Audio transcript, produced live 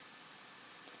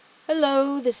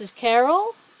Hello, this is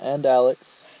Carol, And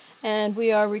Alex. and we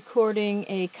are recording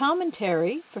a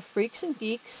commentary for Freaks and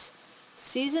Geeks,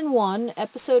 Season 1,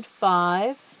 Episode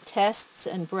 5, Tests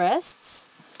and Breasts.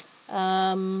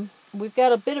 We've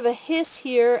got a bit of a hiss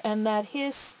here, and that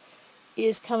hiss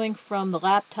is coming from the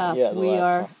laptop we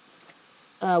are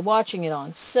watching it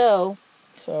on. So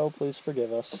Please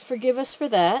forgive us. Forgive us for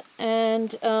that,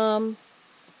 and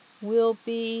we'll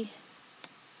be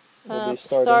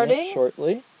starting it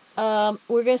shortly.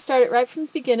 We're going to start it right from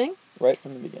the beginning. Right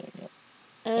from the beginning,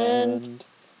 yeah. And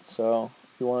so,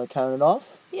 you want to count it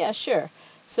off? Yeah, sure.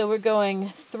 So we're going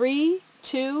 3,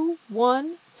 2,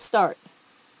 1, start.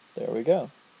 There we go.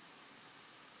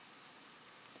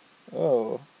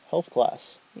 Oh, health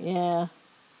class. Yeah.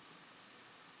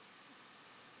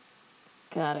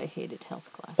 God, I hated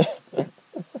health class.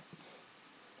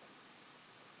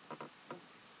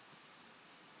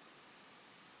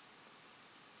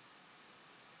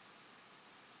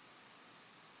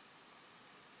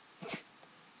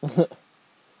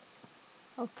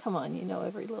 Oh, come on. You know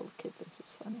every little kid thinks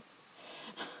it's funny.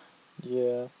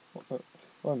 Yeah.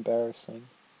 Or embarrassing.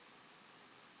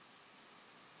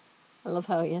 I love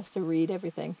how he has to read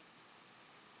everything.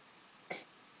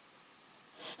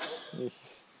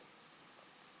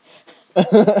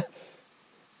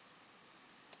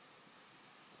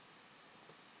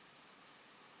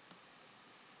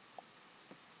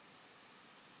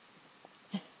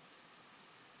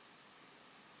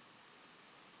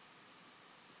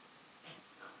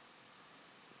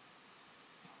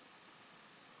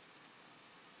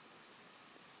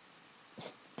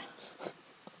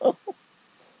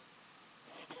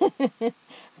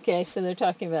 Okay, so they're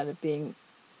talking about it being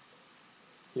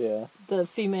the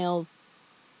female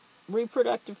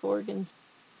reproductive organs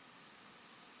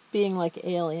being like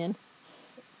alien.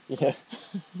 Yeah.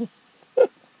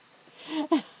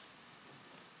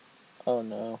 Oh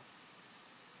no.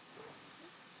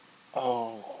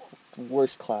 Oh,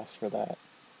 worst class for that.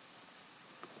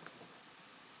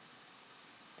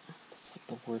 That's like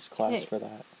the worst class for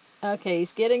that. Okay,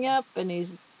 he's getting up and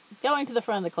he's going to the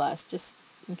front of the class, just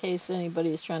in case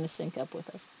anybody is trying to sync up with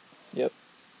us. Yep.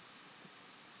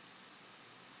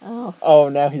 Oh. Oh,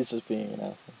 now he's just being an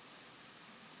asshole.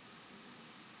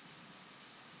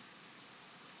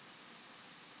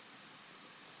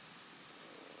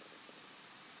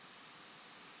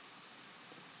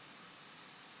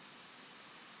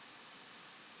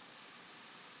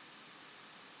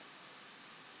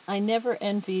 I never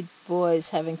envied boys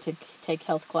having to take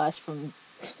health class from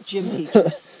gym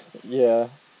teachers. Yeah.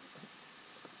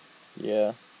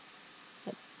 Yeah.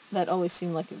 That always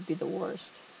seemed like it would be the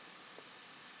worst.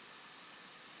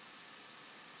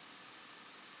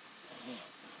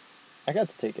 I got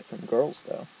to take it from girls,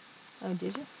 though. Oh,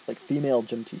 did you? Like female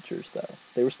gym teachers, though.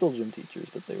 They were still gym teachers,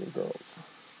 but they were girls.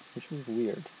 Which was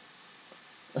weird.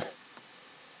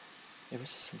 It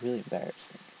was just really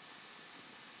embarrassing.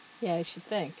 Yeah, I should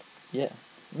think. Yeah.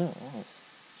 No, it was.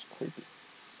 It was creepy.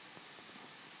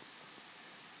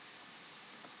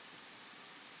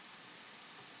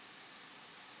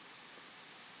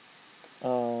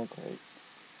 Oh, great.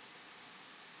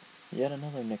 Yet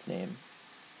another nickname.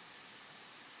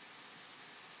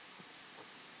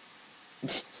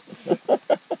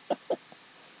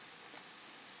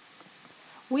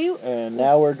 And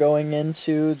now we're going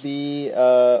into the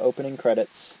opening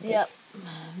credits. Yep.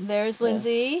 There's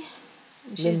Lindsay.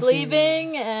 She's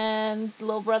leaving, and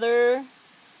little brother.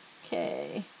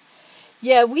 Okay.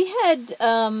 Yeah, we had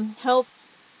health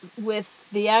with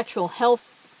the actual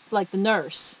health, like the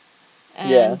nurse.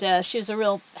 And she was a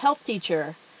real health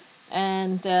teacher.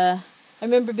 And I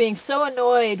remember being so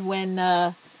annoyed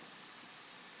when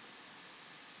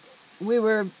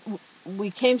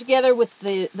we came together with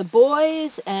the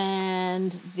boys,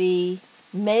 and the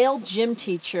male gym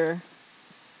teacher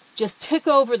just took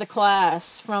over the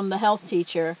class from the health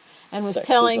teacher and was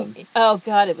telling, oh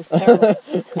God, it was terrible.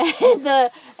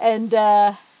 and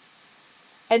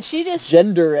she just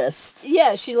genderist.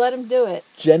 Yeah, she let him do it.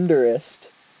 Genderist.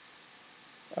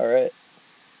 All right.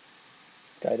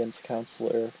 Guidance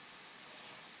counselor.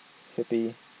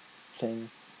 Hippie thing.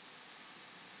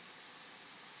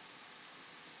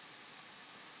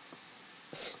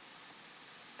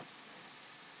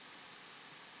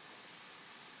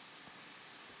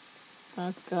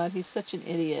 Oh God, he's such an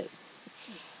idiot.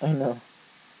 I know.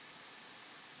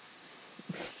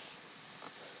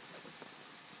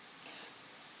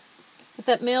 But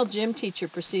that male gym teacher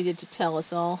proceeded to tell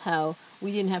us all how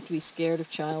we didn't have to be scared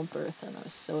of childbirth, and I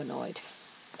was so annoyed.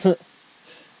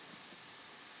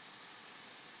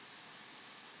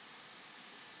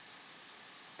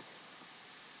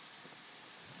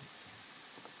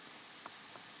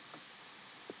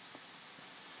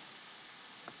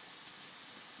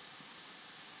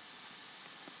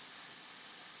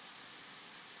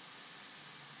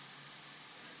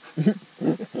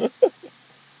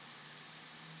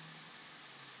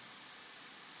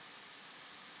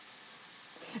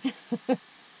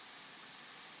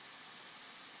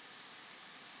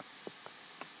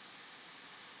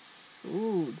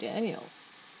 Ooh, Daniel.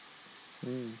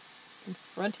 Mm.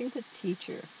 Confronting the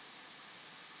teacher.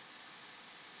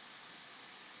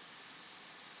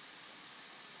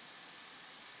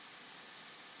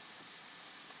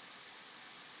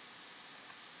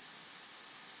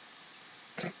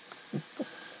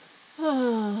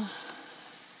 Ah.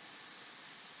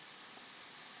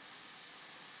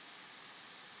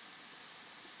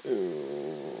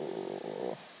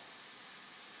 Ooh.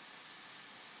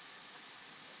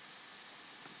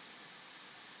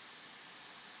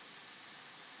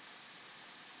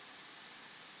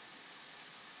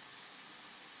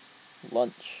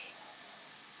 Lunch.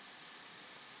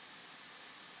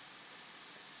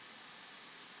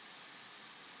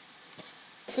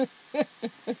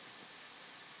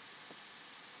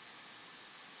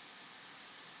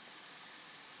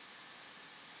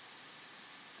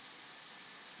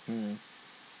 Mm.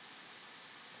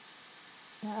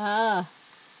 Ah,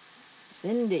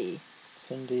 Cindy.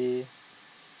 Cindy.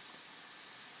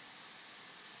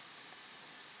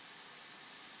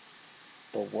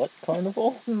 The what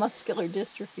carnival? Muscular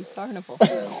dystrophy carnival.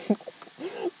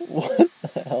 What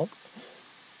the hell?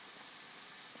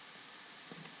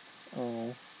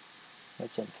 Oh,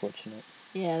 that's unfortunate.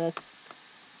 Yeah, that's...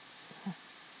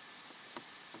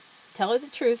 Tell her the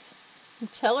truth.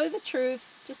 Tell her the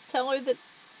truth. Just tell her that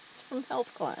it's from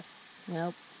health class.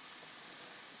 Nope.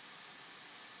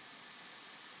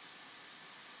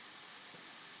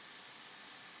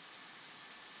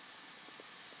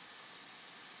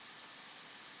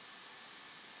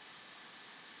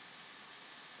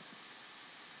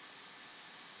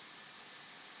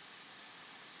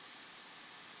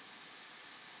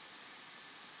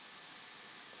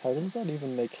 How does that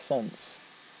even make sense?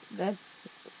 That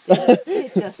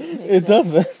it doesn't make It sense.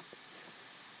 doesn't.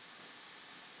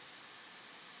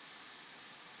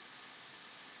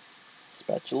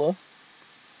 Spatula?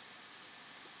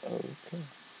 Okay.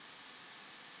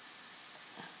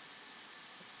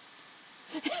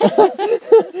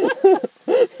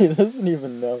 He doesn't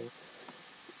even know.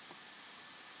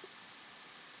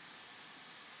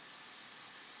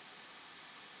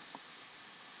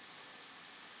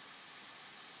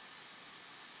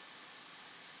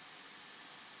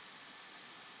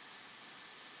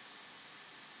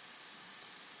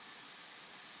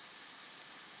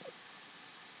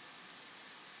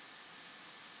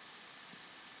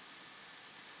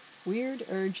 Weird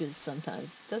urges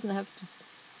sometimes. It doesn't have to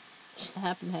just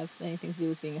happen to have anything to do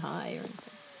with being high or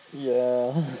anything.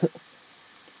 Yeah.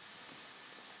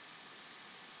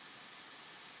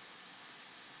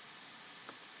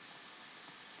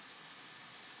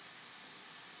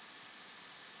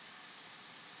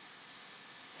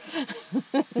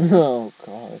 Oh,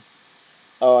 God.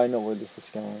 Oh, I know where this is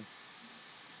going.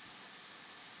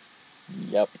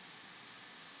 Yep.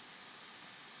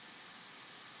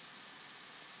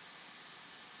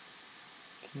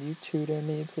 Can you tutor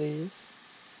me, please?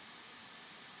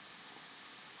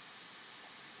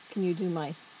 Can you do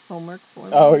my homework for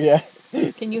me? Oh, yeah.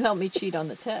 Can you help me cheat on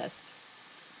the test?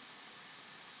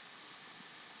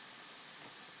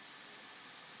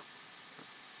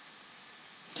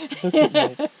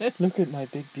 Look at my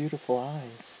big beautiful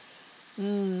eyes.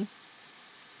 Mm.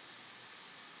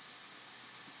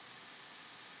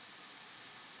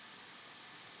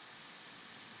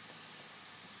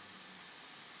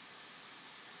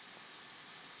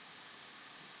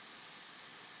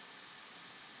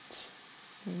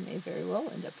 He may very well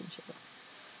end up in jail.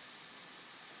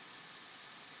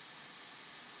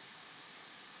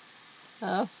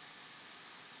 Oh.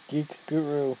 Geek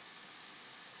guru.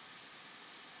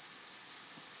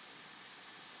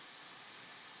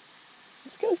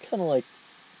 This guy's kind of like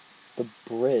the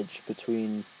bridge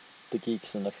between the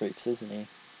geeks and the freaks, isn't he?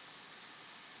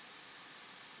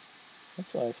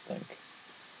 That's what I think.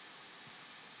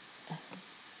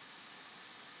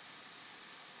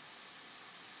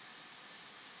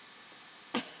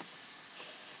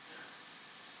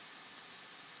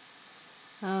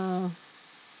 Oh.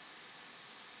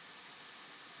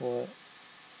 What?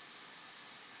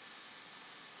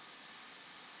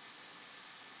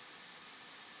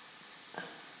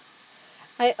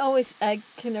 I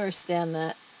can understand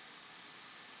that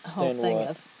whole Stand thing what?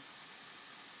 of,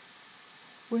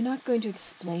 we're not going to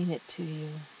explain it to you.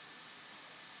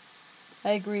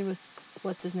 I agree with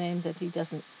what's his name that he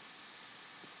doesn't.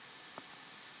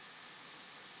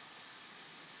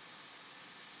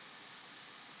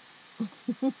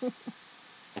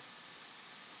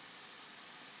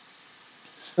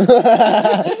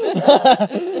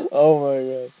 Oh my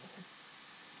god.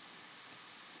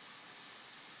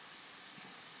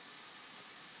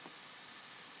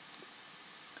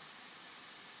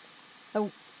 Oh.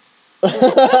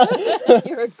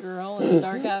 You're a girl. It's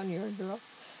dark out and you're a girl.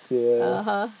 Yeah.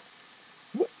 Uh-huh.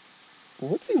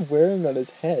 What's he wearing on his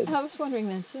head? I was wondering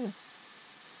that too.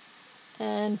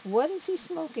 And what is he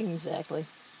smoking exactly?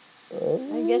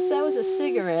 I guess that was a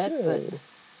cigarette, but... Okay.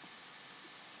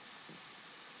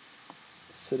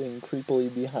 Sitting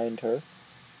creepily behind her.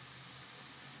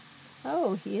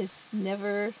 Oh, he has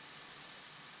never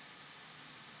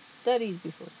studied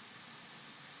before.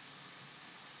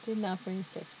 Did not bring his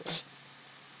textbook.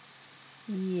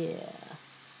 Yeah.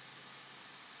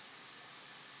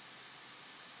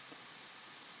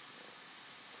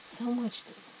 So much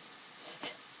to...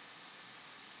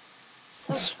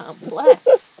 So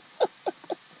complex.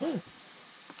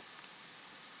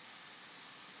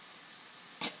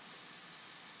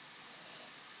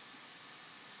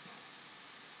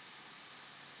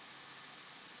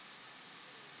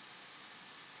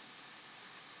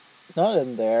 Not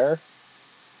in there.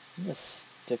 I'm gonna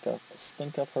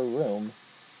stink up her room.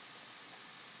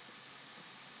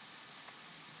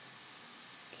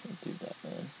 Can't do that,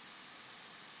 man.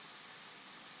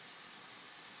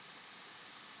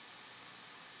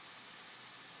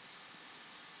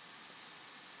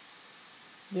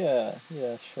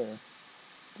 Yeah, sure.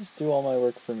 Just do all my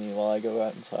work for me while I go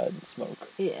out inside and smoke.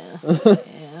 Yeah.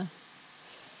 Yeah.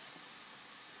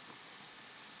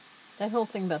 That whole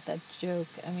thing about that joke,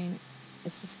 I mean,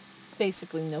 it's just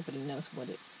basically nobody knows what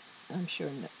it... I'm sure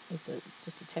it's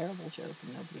just a terrible joke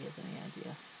and nobody has any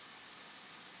idea.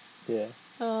 Yeah.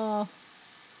 Oh.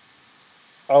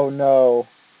 Oh no.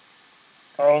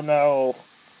 Oh no.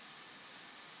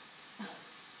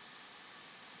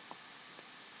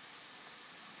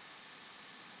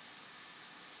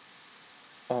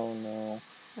 Oh no.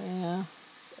 Yeah.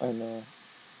 I know.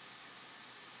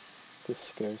 This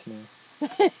scares me.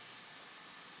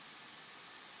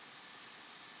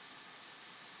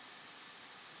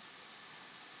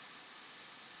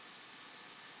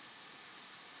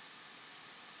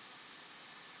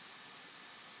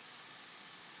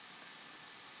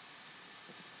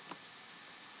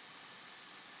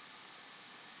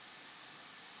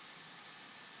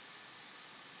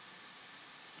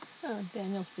 Oh,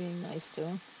 Daniel's being nice to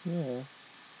him. Yeah.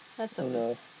 That's In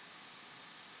always... a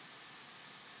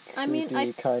I mean,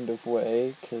 creepy kind of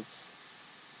way, because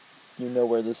you know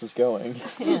where this is going.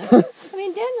 Yeah. I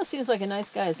mean, Daniel seems like a nice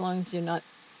guy as long as you're not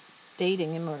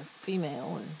dating him or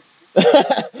female. And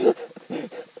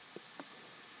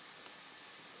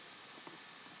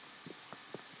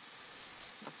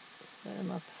set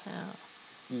him up how?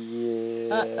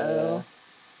 Yeah.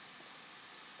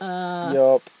 Uh-oh.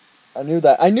 Yup. I knew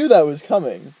that was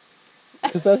coming.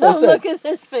 Because as I Oh, said... look at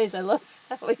his face. I love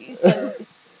how he said this.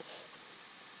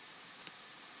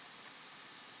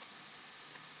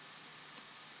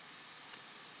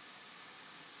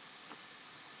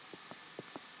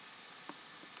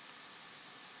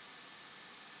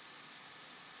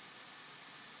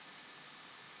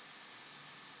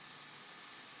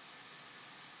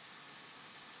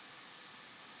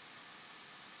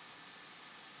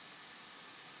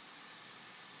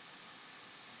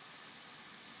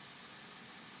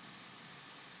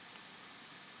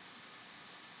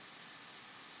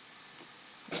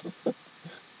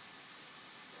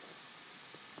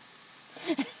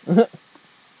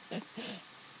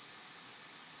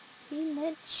 He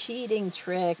meant cheating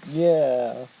tricks.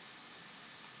 Yeah.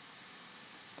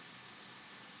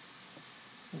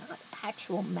 Not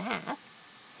actual math.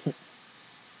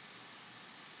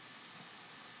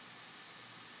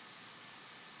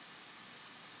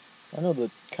 I know the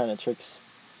kind of tricks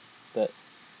that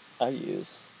I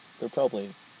use. They're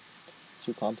probably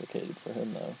too complicated for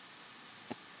him, though.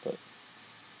 But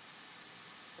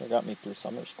they got me through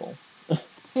summer school.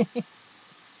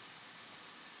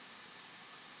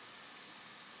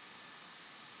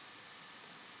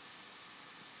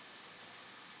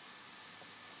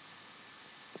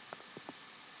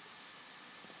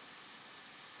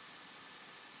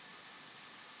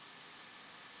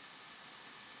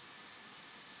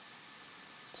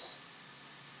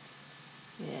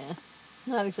 Yeah.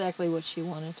 Not exactly what she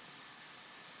wanted.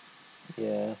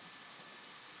 Yeah.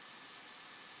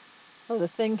 Oh, the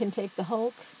Thing can take the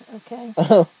Hulk? Okay.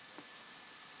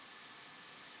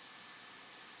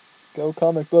 Go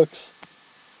comic books.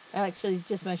 I actually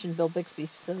just mentioned Bill Bixby,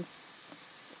 so it's...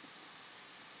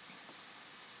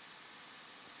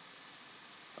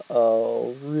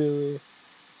 Oh, really?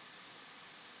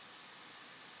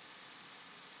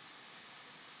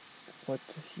 What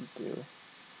did he do?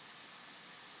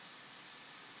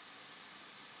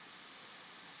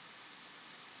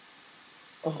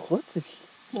 Oh, what did he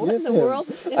What give in the him? world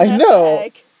is in I that know.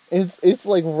 bag? It's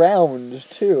like round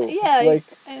too. Yeah, Like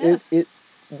I know.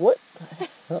 what the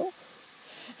hell?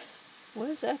 What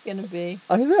is that going to be?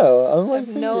 I know. I'm I like have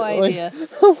no thinking, like idea.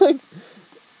 I'm like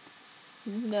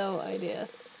No idea.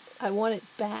 I want it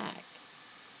back.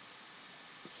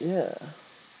 yeah.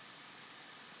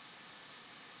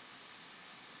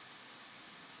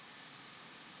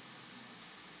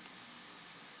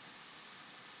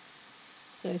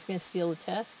 So he's going to steal the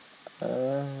test?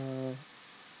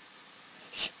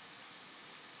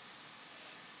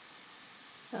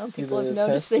 Oh, people Either have the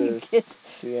noticed test that or kids.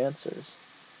 the answers.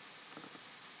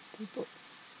 People.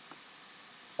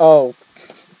 Oh,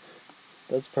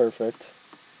 that's perfect.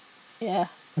 Yeah.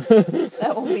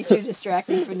 That won't be too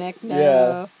distracting for Nick.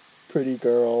 Yeah, No. pretty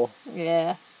girl.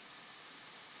 Yeah.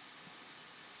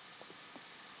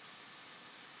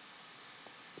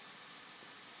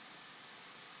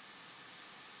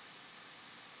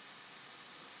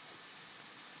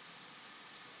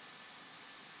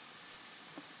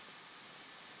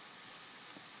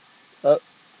 Oh,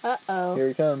 Uh-oh. here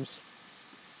he comes.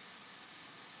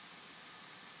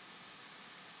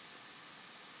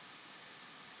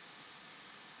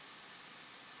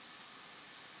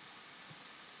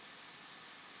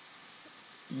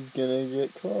 He's gonna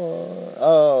get caught.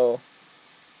 Oh.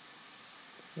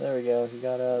 There we go. He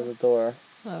got out of the door.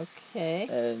 Okay.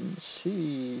 And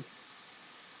she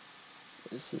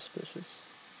is suspicious.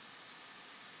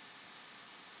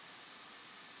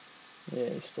 Yeah,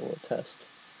 he stole a test.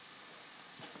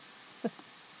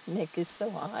 Nick is so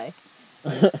high.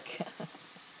 God.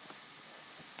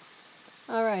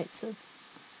 All right, so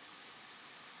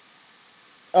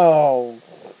Oh.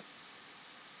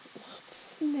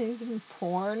 maybe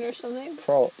porn or something?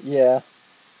 Yeah.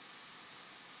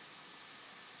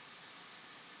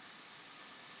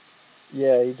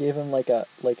 Yeah, he gave him like a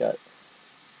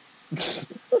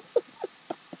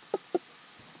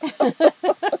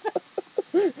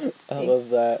I love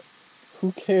that.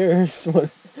 Who cares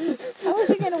what How is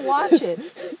he going to watch it?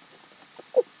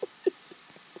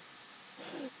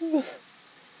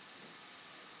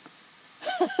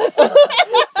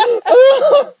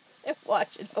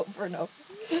 Watch it over and over.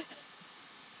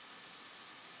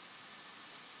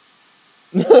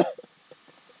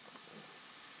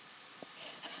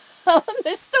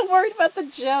 They're still worried about the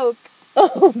joke.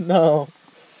 Oh no.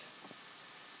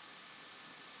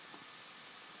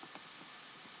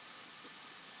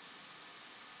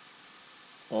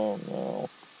 Oh no.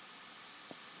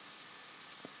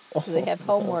 So they Oh have no.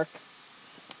 homework.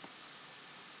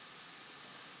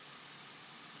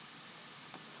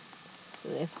 So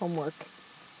they have homework.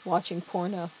 Watching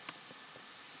porno.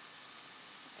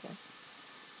 Okay.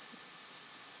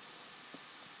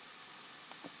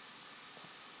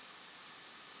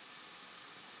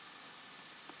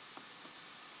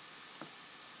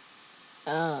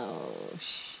 Oh,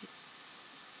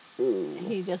 Ooh.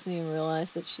 he doesn't even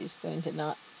realize that she's going to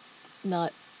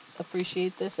not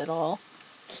appreciate this at all.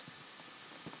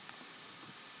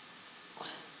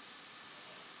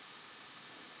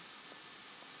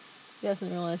 He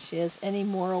doesn't realize she has any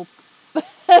moral.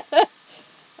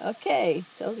 Okay,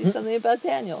 tells you something about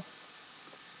Daniel.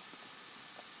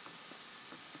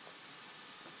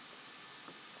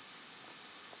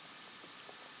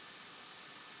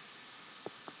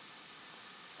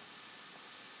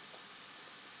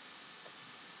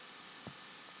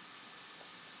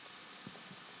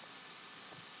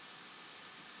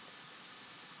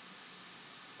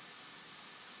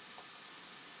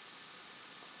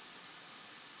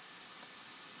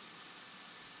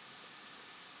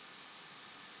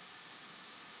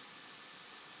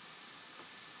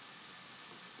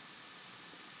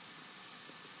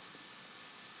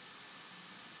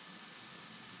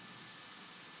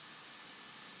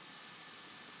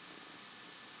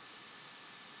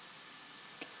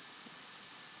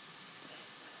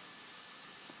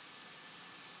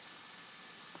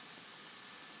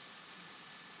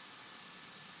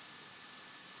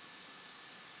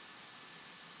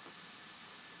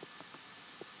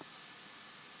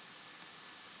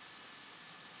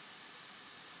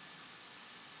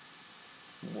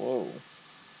 Whoa.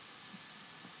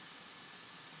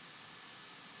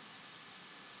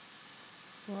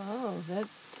 Wow,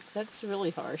 that's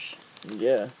really harsh.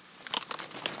 Yeah.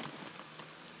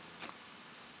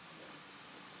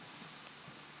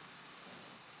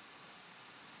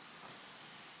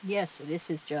 Yes, it is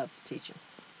his job to teach him.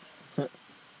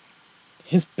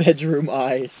 His bedroom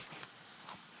eyes.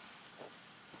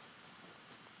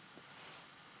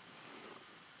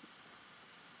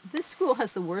 This school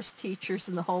has the worst teachers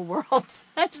in the whole world.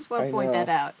 I just want I to point know. that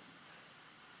out.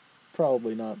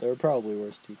 Probably not. There are probably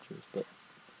worse teachers, but...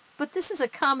 But this is a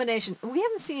combination. We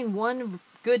haven't seen one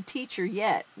good teacher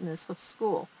yet in this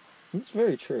school. That's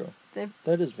very true.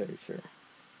 That is very true.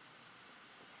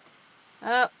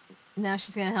 Oh, now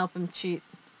she's going to help him cheat.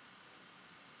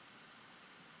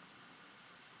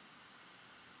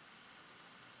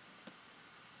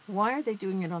 Why are they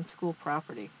doing it on school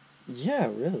property? Yeah,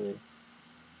 really.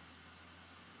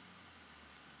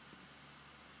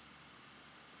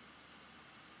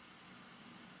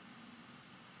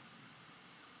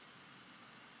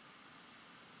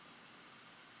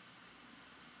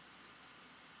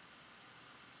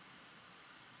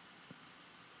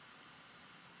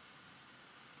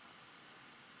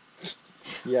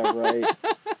 Yeah, right.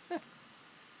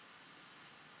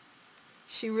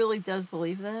 She really does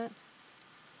believe that?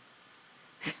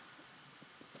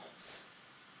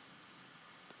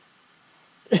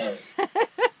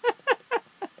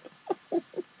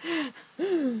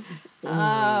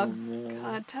 Oh, no.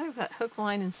 God, talk about hook,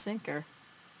 line, and sinker.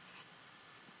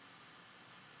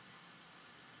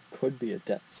 Could be a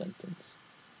death sentence.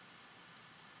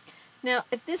 Now,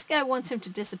 if this guy wants him to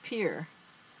disappear,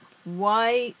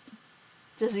 why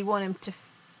does he want him to...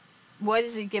 Why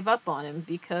does he give up on him?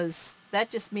 Because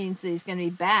that just means that he's going to be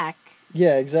back...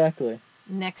 Yeah, exactly.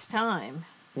 ...next time.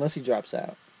 Unless he drops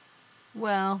out.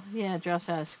 Well, yeah, drops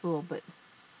out of school, but...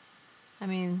 I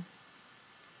mean...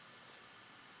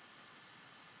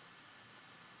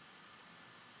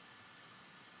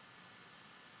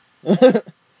 Did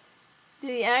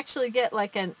he actually get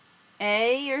like an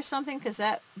A or something? Because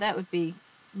that would be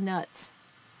nuts.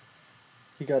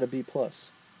 He got a B+.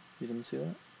 You didn't see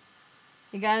that?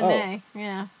 He got an A,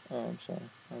 yeah. Oh, I'm sorry.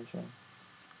 I was wrong.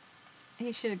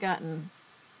 He should have gotten...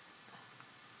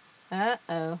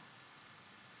 Uh-oh.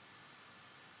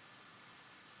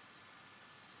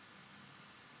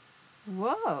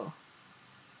 Whoa.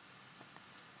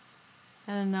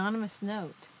 An anonymous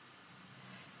note.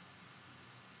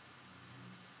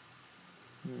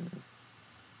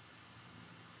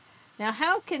 Now,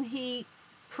 how can he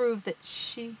prove that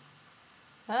she...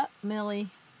 Millie.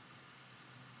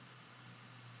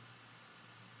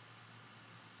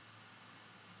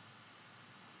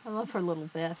 I love her little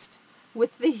vest.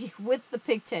 With the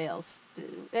pigtails.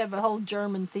 They have a whole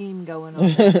German theme going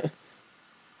on there.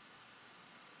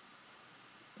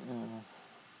 Oh.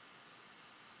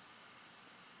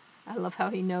 I love how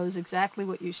he knows exactly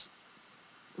what you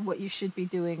should be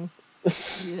doing.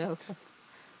 You know,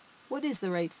 what is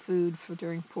the right food for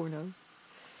during pornos?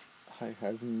 I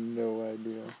have no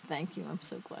idea. Thank you. I'm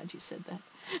so glad you said that.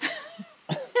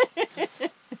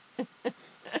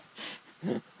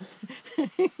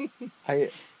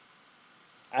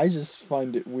 I just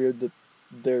find it weird that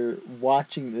they're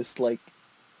watching this like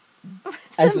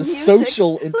as a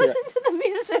social Listen to the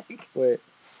music. Wait.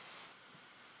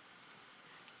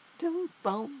 Boom,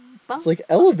 boom, boom. It's like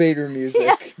elevator music.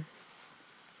 Yeah.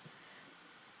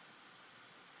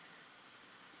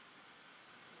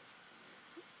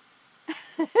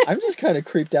 I'm just kind of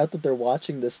creeped out that they're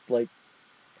watching this like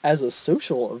as a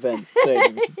social event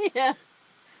thing. Yeah.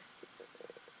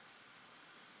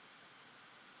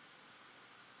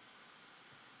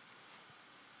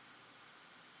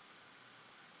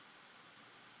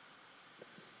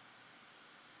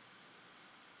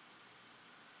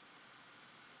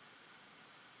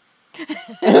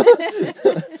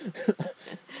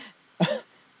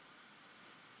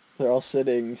 They're all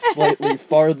sitting slightly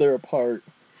farther apart.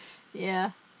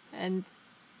 Yeah, and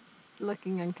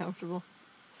looking uncomfortable.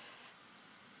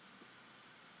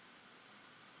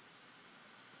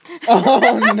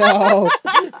 Oh no!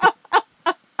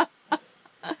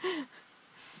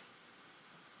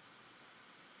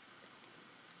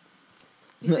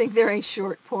 You think they're a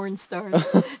short porn stars?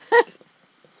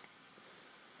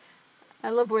 I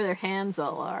love where their hands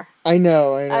all are. I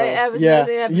know. I was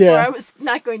noticing that before. I was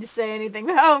not going to say anything.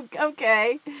 Oh,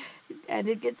 okay. And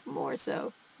it gets more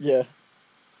so. Yeah.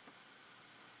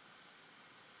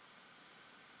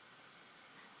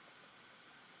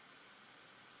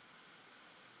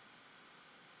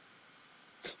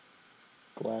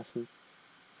 Glasses.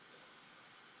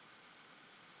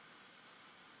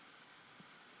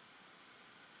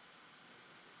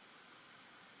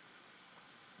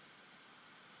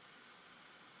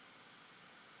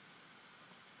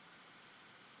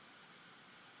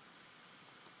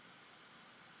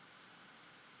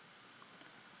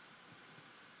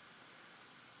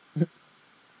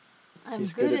 I'm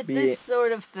good at this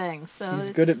sort of thing, so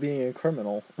he's good at being a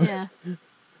criminal. Yeah.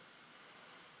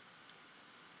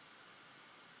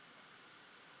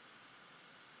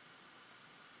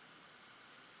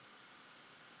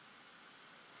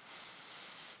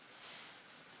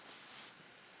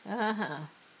 Uh-huh.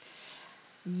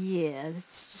 Yeah,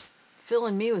 it's just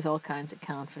filling me with all kinds of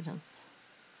confidence.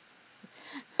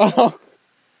 Oh,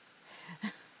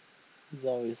 he's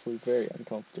obviously very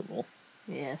uncomfortable.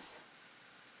 Yes.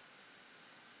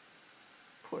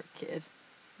 Poor kid.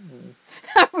 Mm.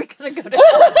 Are we gonna go to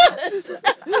hell with this?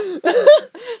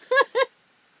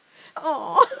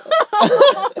 Oh.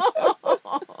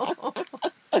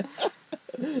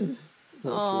 That's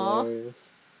hilarious.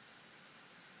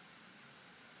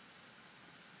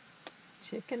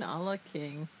 Chicken a la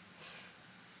king.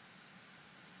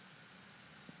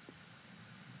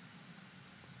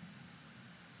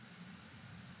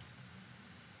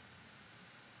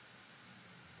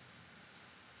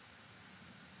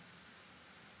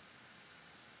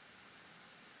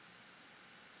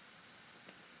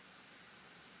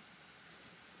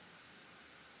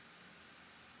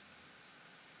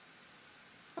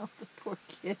 Oh, the poor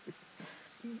kid.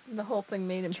 The whole thing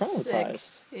made him sick.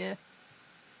 Traumatized. Yeah.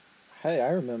 Hey,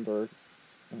 I remember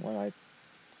when I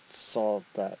saw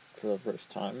that for the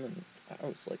first time, and I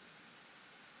was like,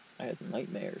 I had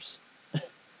nightmares. Of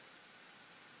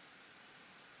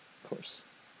course,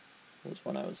 it was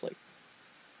when I was like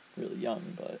really young,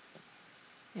 but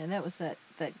Yeah, that was that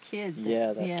kid.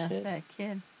 yeah, that yeah, kid. that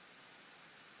kid.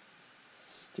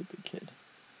 Stupid kid.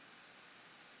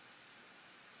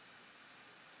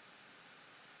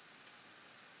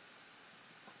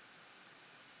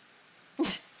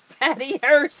 Patty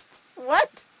Hearst.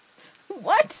 What?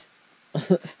 What?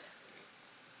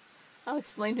 I'll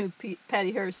explain who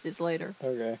Patty Hearst is later.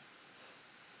 Okay.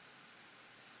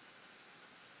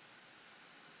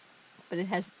 But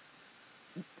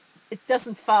it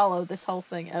doesn't follow this whole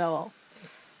thing at all.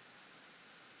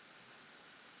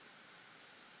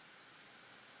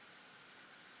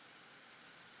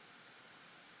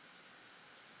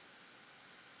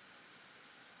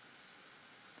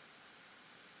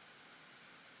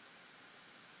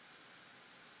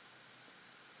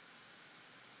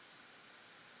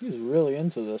 He's really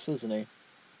into this, isn't he?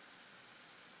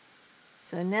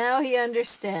 So now he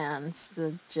understands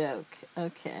the joke.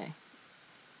 Okay.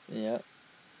 Yeah.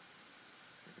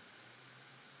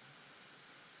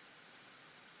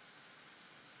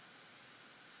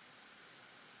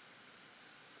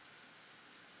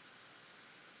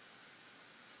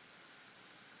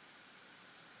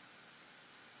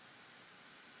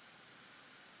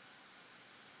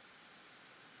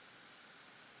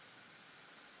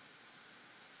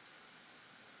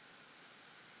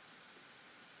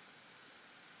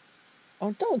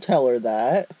 Oh, don't tell her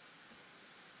that.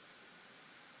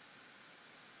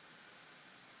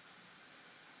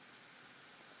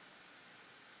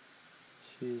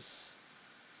 She's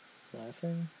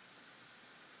laughing.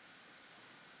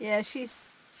 Yeah,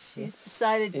 she's That's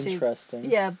decided interesting.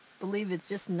 to believe it's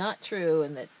just not true,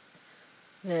 and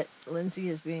that Lindsay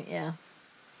is being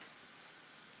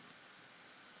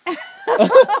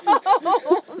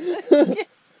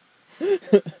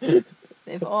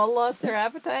They've all lost their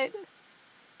appetite.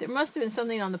 There must have been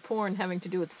something on the porn having to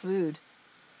do with food.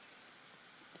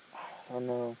 I don't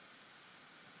know.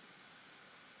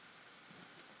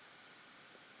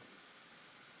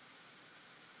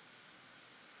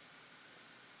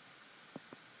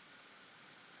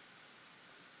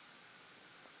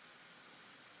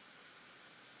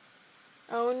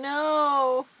 Oh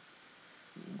no!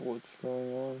 What's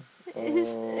going on?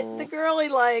 The girl he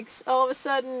likes, all of a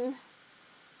sudden,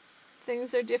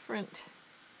 things are different.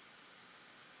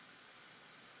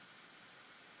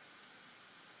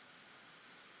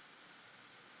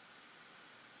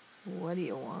 What do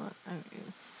you want? I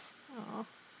mean, oh.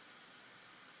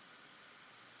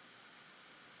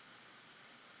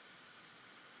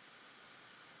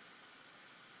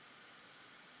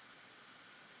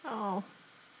 Oh.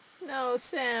 No,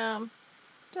 Sam.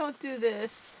 Don't do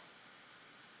this.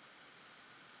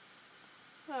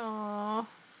 Oh.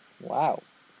 Wow.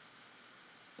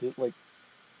 Dude, like,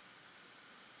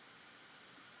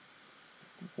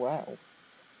 wow.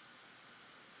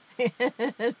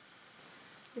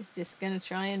 He's just gonna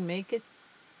try and make it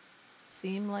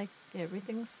seem like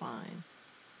everything's fine.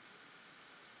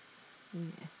 Yeah.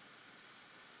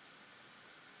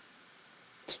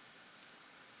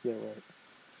 Yeah,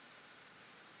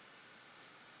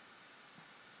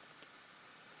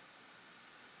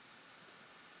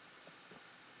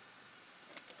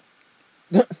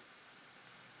 right.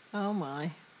 Oh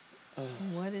my.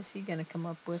 What is he gonna come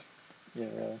up with? Yeah,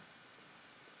 really.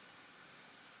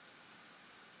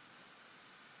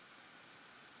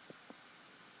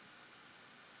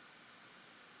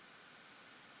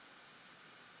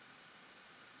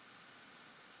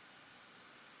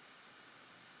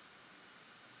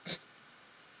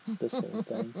 this whole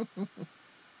thing.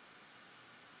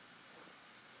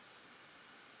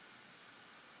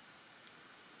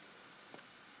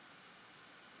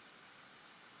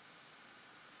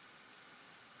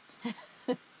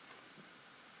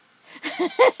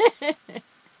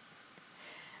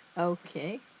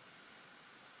 Okay.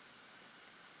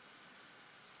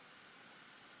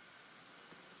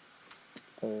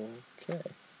 Okay.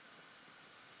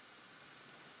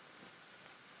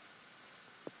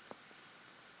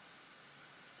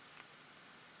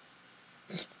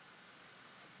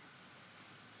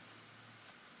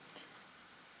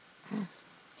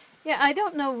 Yeah, I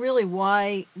don't know really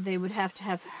why they would have to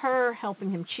have her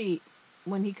helping him cheat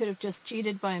when he could have just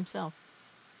cheated by himself.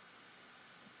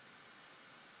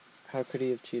 How could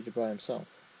he have cheated by himself?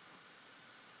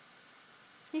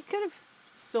 He could have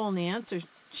stolen the answer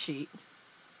sheet,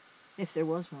 if there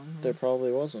was one. There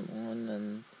probably wasn't one,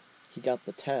 and he got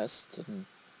the test, and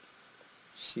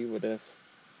she would have,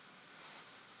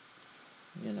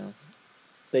 you know.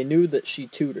 They knew that she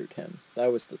tutored him.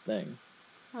 That was the thing.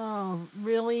 Oh,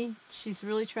 really? She's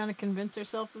really trying to convince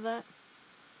herself of that?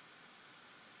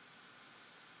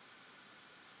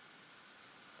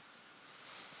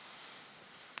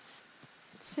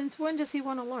 Since when does he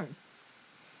want to learn?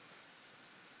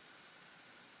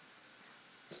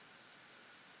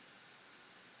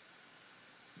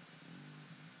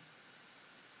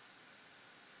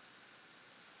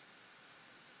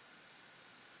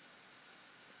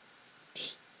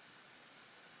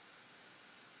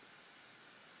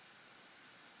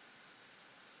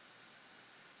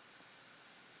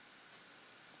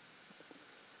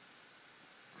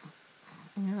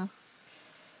 Yeah.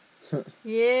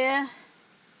 Yeah.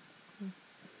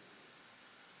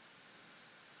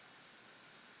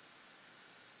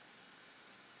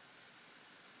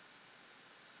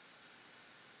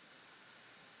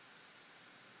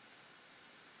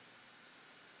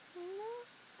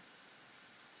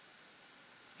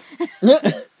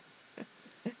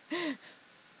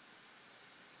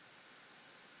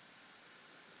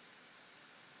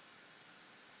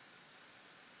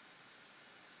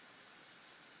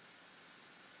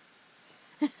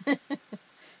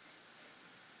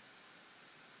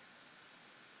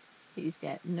 He's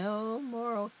got no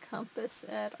moral compass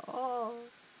at all.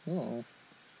 Oh.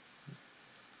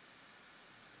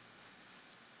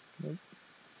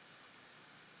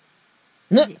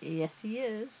 Nope. Yes, he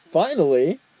is.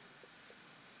 Finally!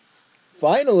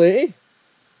 Finally!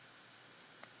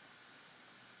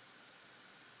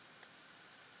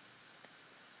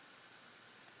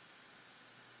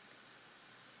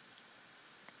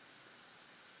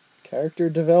 Character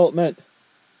development.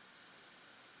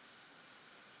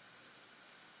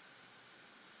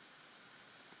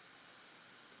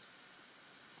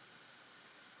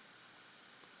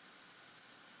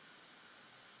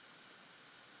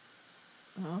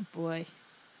 Oh, boy.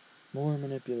 More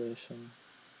manipulation.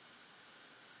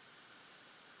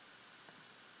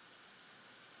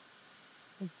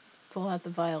 Let's pull out the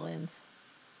violins.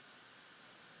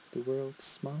 The world's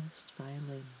smallest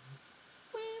violin.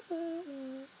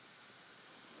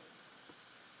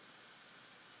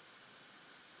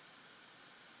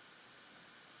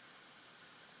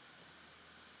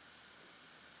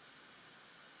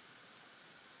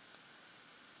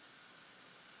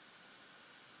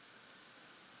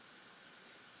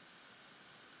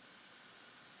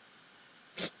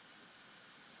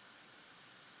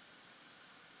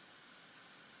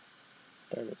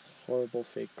 That was horrible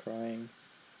fake crying.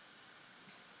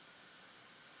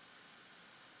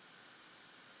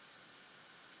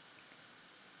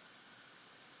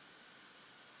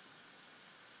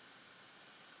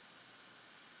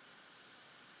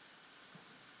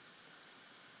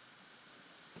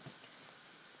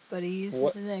 But he uses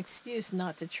What? an excuse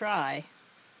not to try.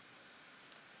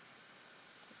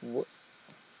 What?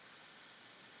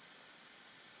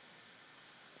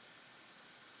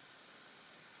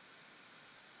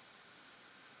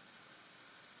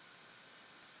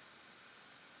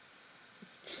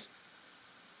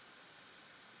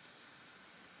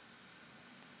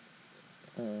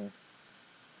 Oh.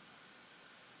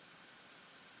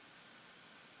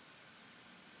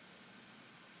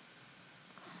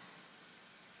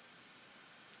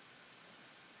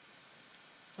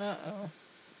 Uh-oh.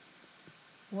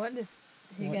 What is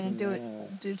he What going to now?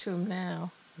 do to him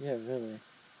now? Yeah, really.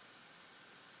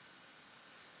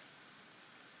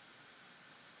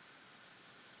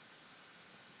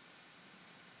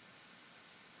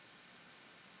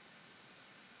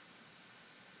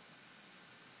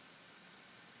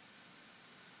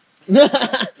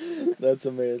 That's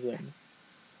amazing.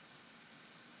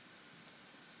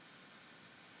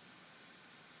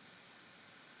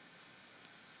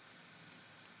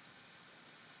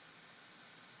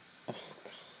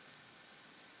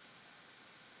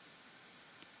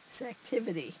 this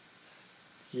activity.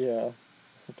 Yeah.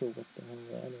 I wonder what the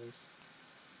hell that is.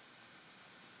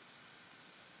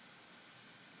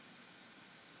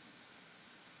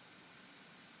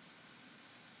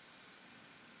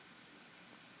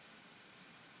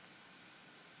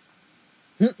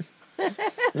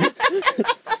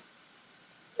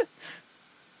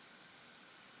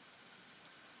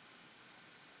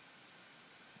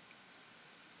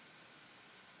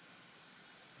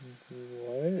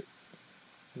 What?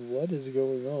 What is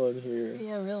going on here?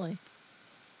 Yeah, really.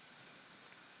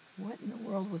 What in the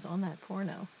world was on that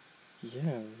porno?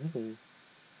 Yeah, really.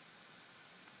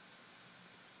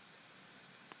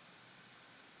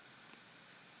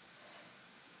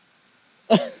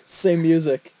 Same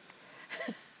music.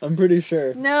 I'm pretty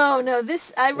sure. No,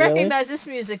 I Really? recognize this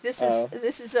music. This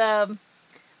is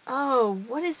oh,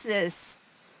 what is this?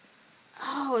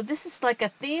 Oh, this is like a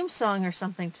theme song or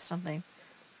something to something.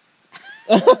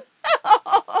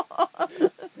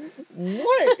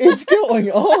 What is going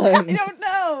on? I don't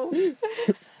know.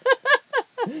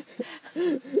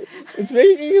 It's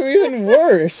making you even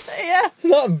worse. Yeah.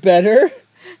 Not better.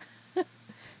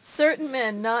 Certain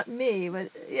men, not me,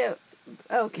 but yeah.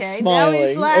 Okay, Smiling. now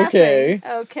he's laughing. Okay.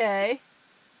 Okay.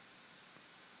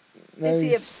 Now Is he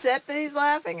he's upset that he's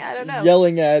laughing? I don't know.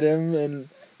 yelling at him and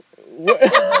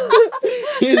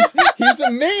he's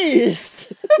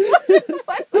amazed. What in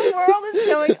the world is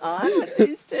going on with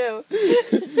these two?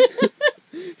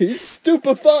 He's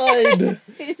stupefied.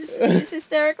 He's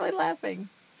hysterically laughing.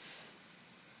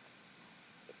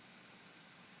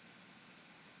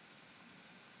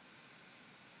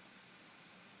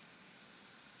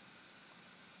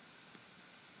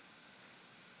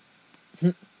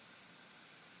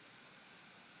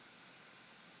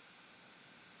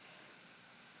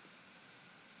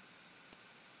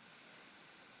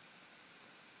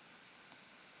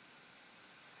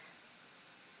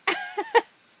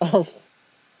 Oh.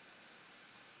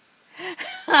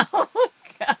 Oh,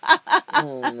 God.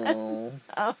 Oh no.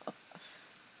 Oh.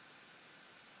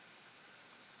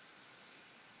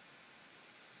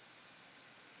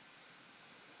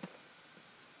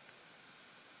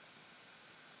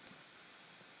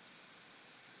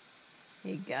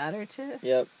 He got her too?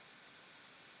 Yep.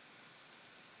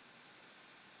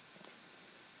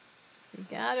 He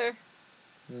got her.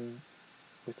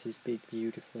 With his big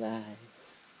beautiful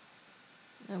eyes.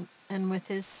 And with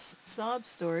his sob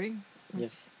story,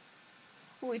 Yes.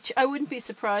 which I wouldn't be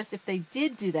surprised if they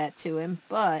did do that to him,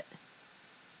 but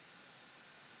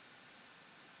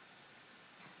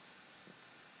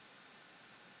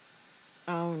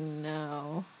oh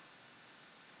no.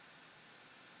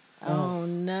 Oh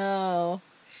no.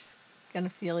 She's gonna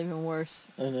feel even worse.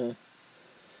 I know.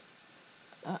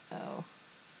 Uh-oh.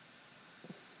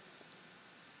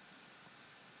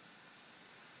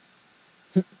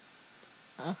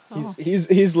 Uh-oh.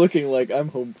 He's looking like I'm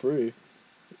home free.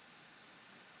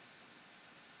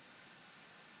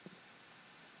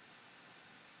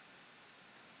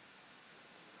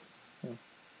 Oh.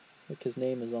 Look, his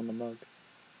name is on the mug.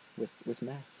 With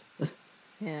math.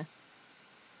 Yeah.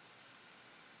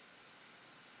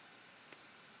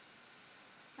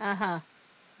 Uh-huh.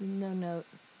 No note.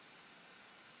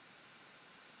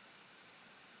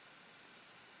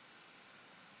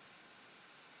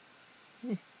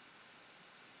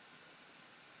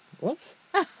 What?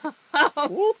 Oh,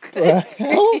 What the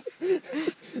hell?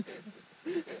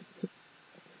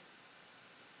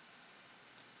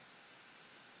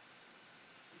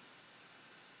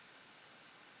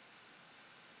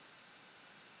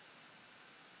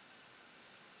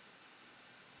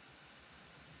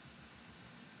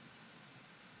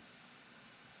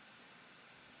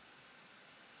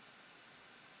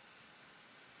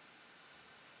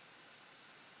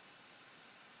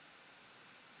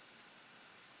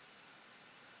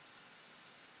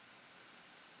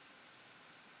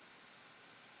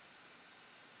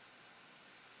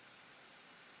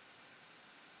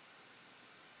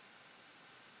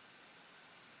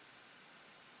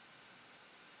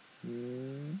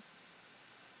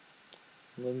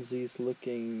 Lindsay's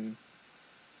looking...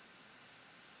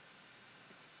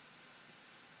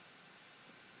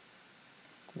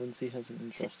 Lindsay has an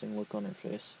interesting look on her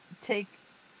face. Take...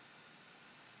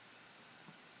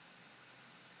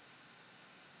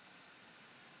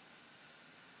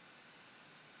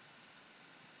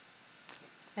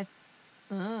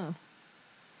 Oh.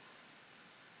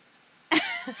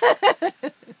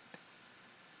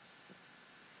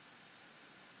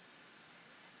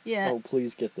 Yeah. Oh,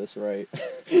 please get this right.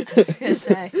 I was gonna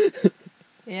say.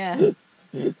 Yeah.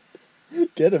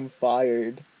 Get him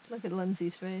fired. Look at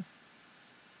Lindsay's face.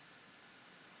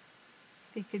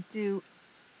 If he could do...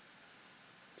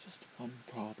 Just One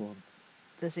problem.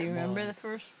 Does he remember the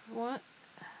first one?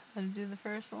 How to do the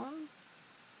first one?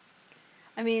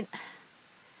 I mean...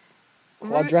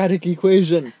 Quadratic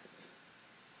equation!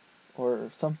 Or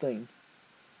something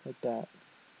like that.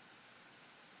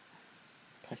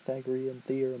 Pythagorean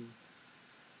theorem.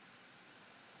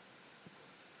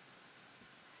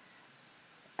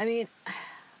 I mean,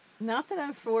 not that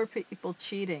I'm for people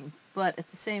cheating, but at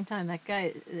the same time, that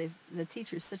guy, the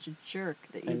teacher's such a jerk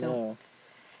that you don't...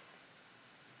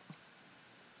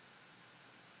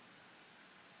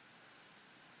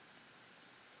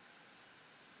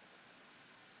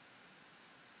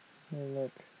 Oh,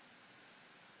 look.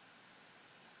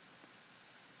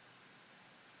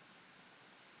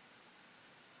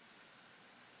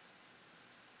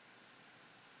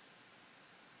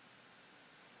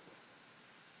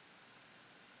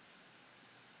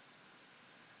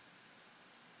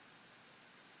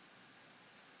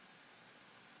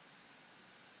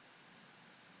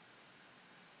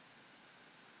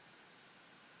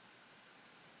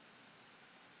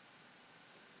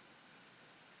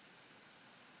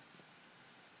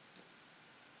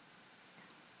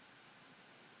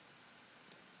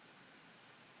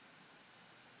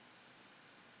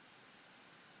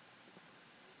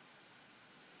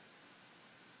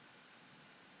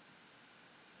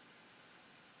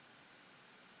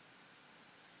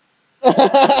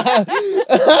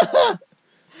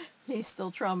 He's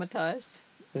still traumatized.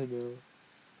 I know.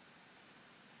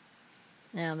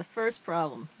 Now, the first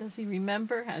problem. Does he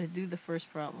remember how to do the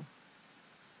first problem?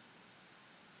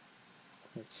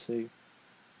 Let's see.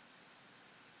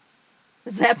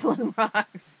 Zeppelin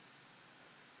rocks.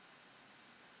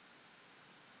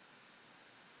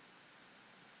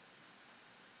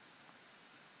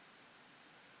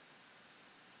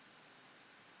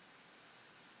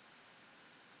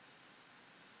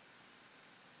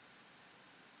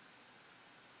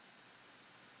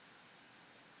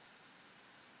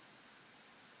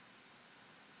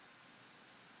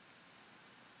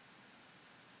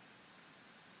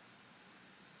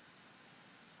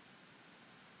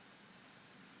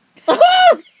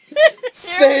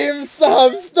 Same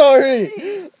sob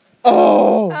story!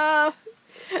 Oh!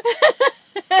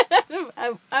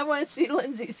 I want to see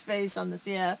Lindsay's face on this,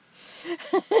 yeah.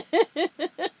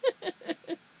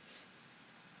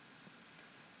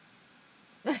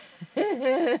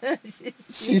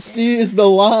 She sees the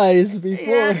lies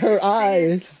before her she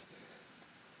eyes.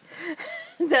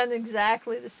 Done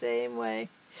exactly the same way.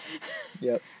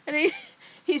 Yep. And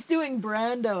he's doing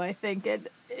Brando, I think. And,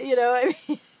 I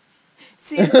mean,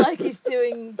 seems like he's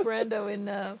doing Brando in,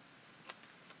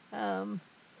 on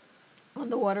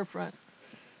the waterfront.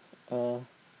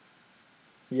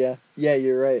 Yeah. Yeah,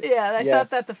 you're right. Yeah, I thought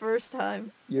that the first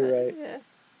time. You're right. Yeah.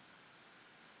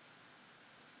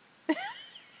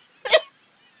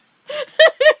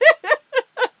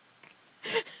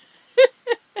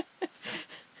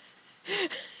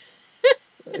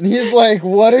 And he's like,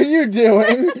 what are you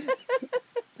doing?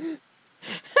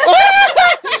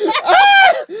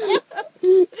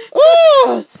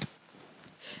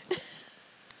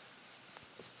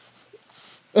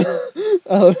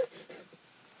 Oh.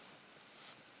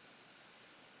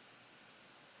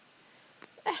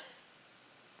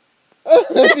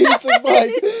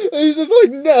 He's just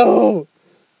like, no.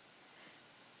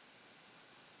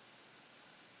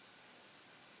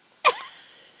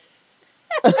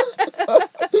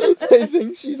 I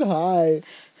think she's high.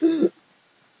 She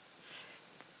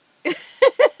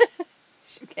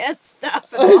can't stop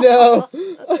it. I know.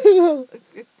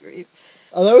 Good grief.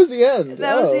 Oh, that was the end.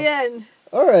 That was the end.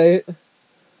 All right.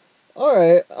 All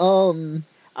right.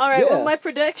 All right. Yeah. Well, my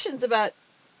predictions about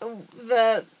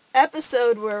the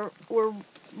episode were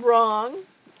wrong.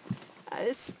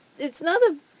 It's not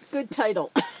a good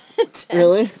title.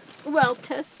 Really? Well,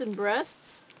 tests and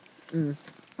breasts. Mm.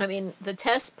 I mean, the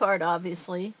test part,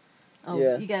 obviously. Oh,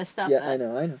 Yeah. you gotta stop Yeah, that. I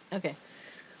know. Okay.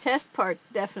 Test part,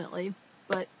 definitely.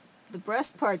 But the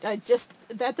breast part, that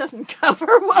doesn't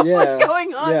cover what was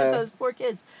going on with those poor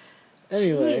kids.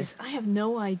 Anyway. Jeez, I have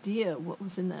no idea what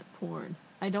was in that porn.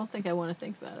 I don't think I want to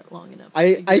think about it long enough.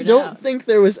 I don't think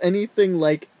there was anything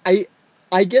like...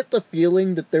 I get the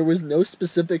feeling that there was no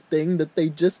specific thing, that they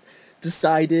just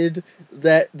decided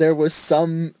that there was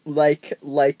some, like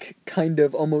kind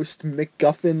of almost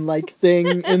MacGuffin-like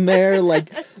thing in there,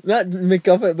 like, not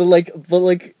MacGuffin, but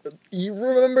like, you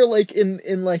remember, like, in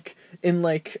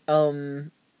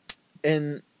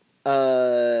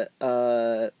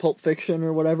Pulp Fiction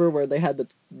or whatever, where they had the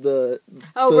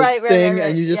thing,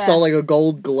 and you just saw like a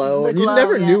gold glow, and you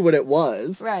never knew what it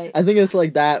was. Right. I think it's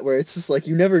like that, where it's just like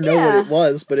you never know what it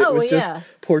was, but it was just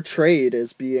portrayed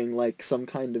as being like some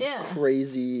kind of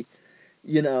crazy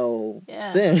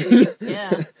Yeah. thing.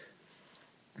 Yeah.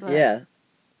 But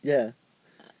Yeah.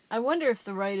 I wonder if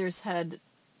the writers had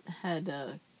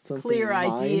a Something clear in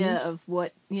idea mind. of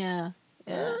what. Yeah.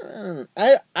 Yeah.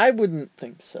 I wouldn't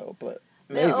think so, but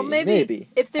No, maybe maybe.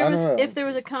 if I there don't was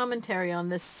know. a commentary on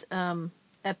this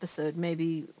episode,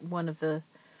 maybe one of the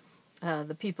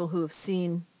people who have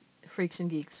seen Freaks and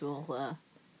Geeks will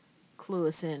clue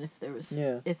us in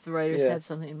Yeah. if the writers Yeah. had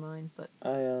something in mind. But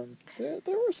There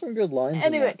were some good lines in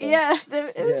anyway, that though. yeah,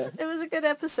 Yeah. it was a good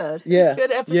episode. It was a Yeah.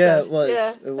 good Yeah, episode. it was.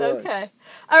 Yeah. It was. Okay.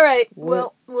 All right. What?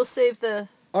 Well, we'll save the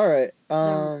All right.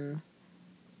 the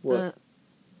What? the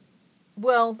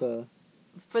well The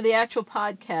for the actual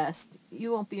podcast.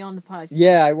 You won't be on the podcast.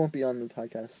 Yeah, I won't be on the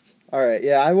podcast. All right.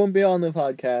 Yeah, I won't be on the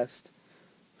podcast.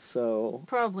 So,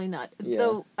 Probably not. yeah.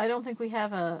 Though I don't think we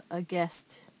have a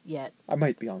guest yet. I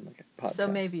might be on the podcast. So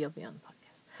maybe you'll be on the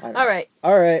podcast. I know. All right.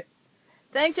 All right.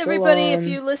 Thanks, So everybody, if long.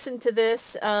 you listened to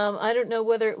this. I don't know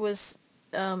whether it was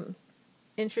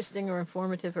interesting or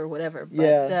informative or whatever, but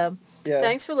Yeah.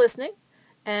 thanks for listening,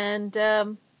 and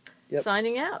Yep.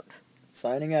 signing out.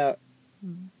 Signing out.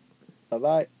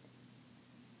 Bye-bye.